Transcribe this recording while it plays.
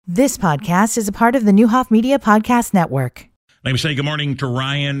This podcast is a part of the Newhoff Media Podcast Network. Let me say good morning to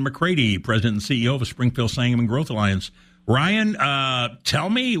Ryan McCrady, President and CEO of Springfield Sangamon Growth Alliance. Ryan, tell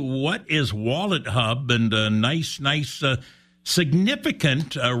me, what is Wallet Hub, and a nice,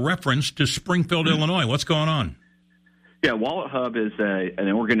 significant reference to Springfield, Illinois. What's going on? Yeah, Wallet Hub is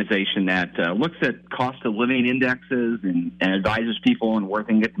an organization that looks at cost of living indexes and advises people on where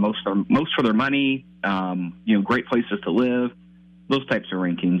they can get the most for their money, great places to live, those types of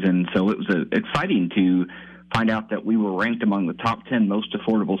rankings. And so it was exciting to find out that we were ranked among the top 10 most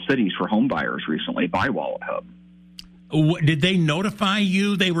affordable cities for home buyers recently by Wallet Hub. Did they notify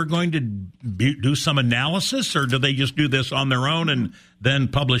you they were going to do some analysis, or did they just do this on their own and then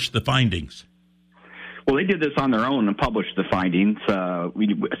publish the findings? Well, they did this on their own and published the findings. So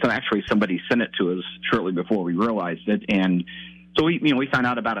actually somebody sent it to us shortly before we realized it. And so we found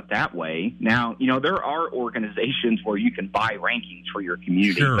out about it that way. Now, there are organizations where you can buy rankings for your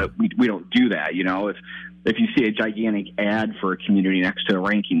community, sure, but we don't do that. If you see a gigantic ad for a community next to a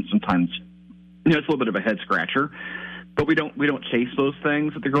ranking, sometimes, it's a little bit of a head scratcher, but we don't chase those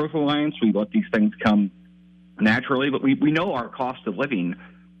things at the Growth Alliance. We let these things come naturally, but we know our cost of living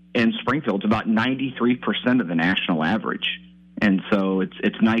in Springfield is about 93% of the national average. And so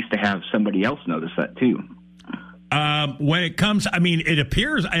it's nice to have somebody else notice that too. When it comes, it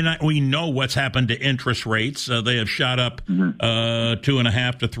appears, and we know what's happened to interest rates. They have shot up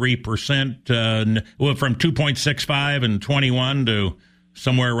 2.5% to 3%, from 2.65 in 21 to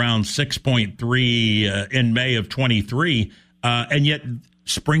somewhere around 6.3 in May of 23. And yet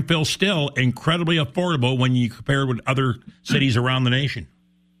Springfield's still incredibly affordable when you compare it with other cities around the nation.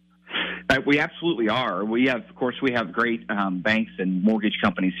 We absolutely are. We have great banks and mortgage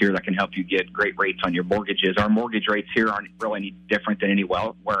companies here that can help you get great rates on your mortgages. Our mortgage rates here aren't really any different than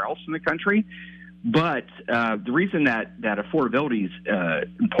anywhere else in the country. But the reason that affordability is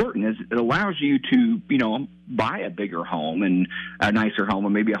important is it allows you to, buy a bigger home and a nicer home, or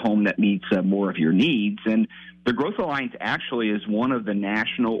maybe a home that meets more of your needs. And the Growth Alliance actually is one of the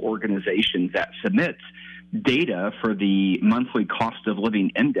national organizations that submits data for the monthly cost of living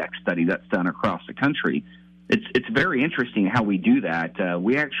index study that's done across the country. It's very interesting how we do that.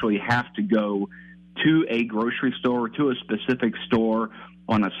 We actually have to go to a grocery store, to a specific store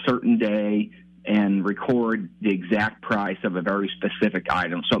on a certain day and record the exact price of a very specific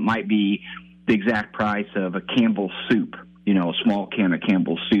item. So it might be the exact price of a Campbell's soup, a small can of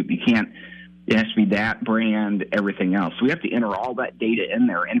Campbell's soup. It has to be that brand, everything else. So we have to enter all that data in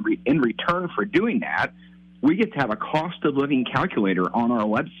there. And in return for doing that, we get to have a cost of living calculator on our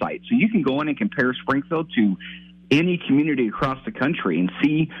website. So you can go in and compare Springfield to any community across the country and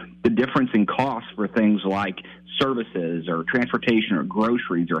see the difference in costs for things like services or transportation or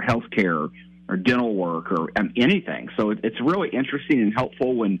groceries or healthcare or dental work or anything. So it's really interesting and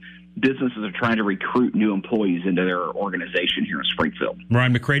helpful when businesses are trying to recruit new employees into their organization here in Springfield.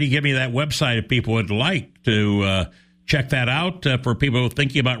 Ryan McCrady, give me that website if people would like to check that out for people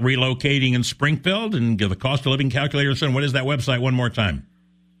thinking about relocating in Springfield, and give the cost of living calculator. So what is that website one more time?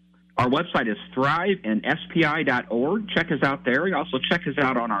 Our website is thriveandspi.org. Check us out there. You also check us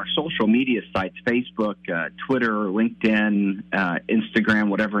out on our social media sites, Facebook, Twitter, LinkedIn, Instagram,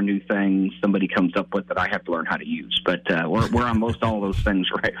 whatever new thing somebody comes up with that I have to learn how to use. But we're on most all those things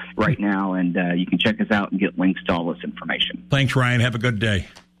right now, and you can check us out and get links to all this information. Thanks, Ryan. Have a good day.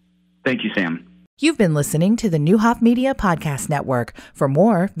 Thank you, Sam. You've been listening to the Newhoff Media Podcast Network. For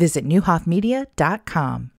more, visit newhoffmedia.com.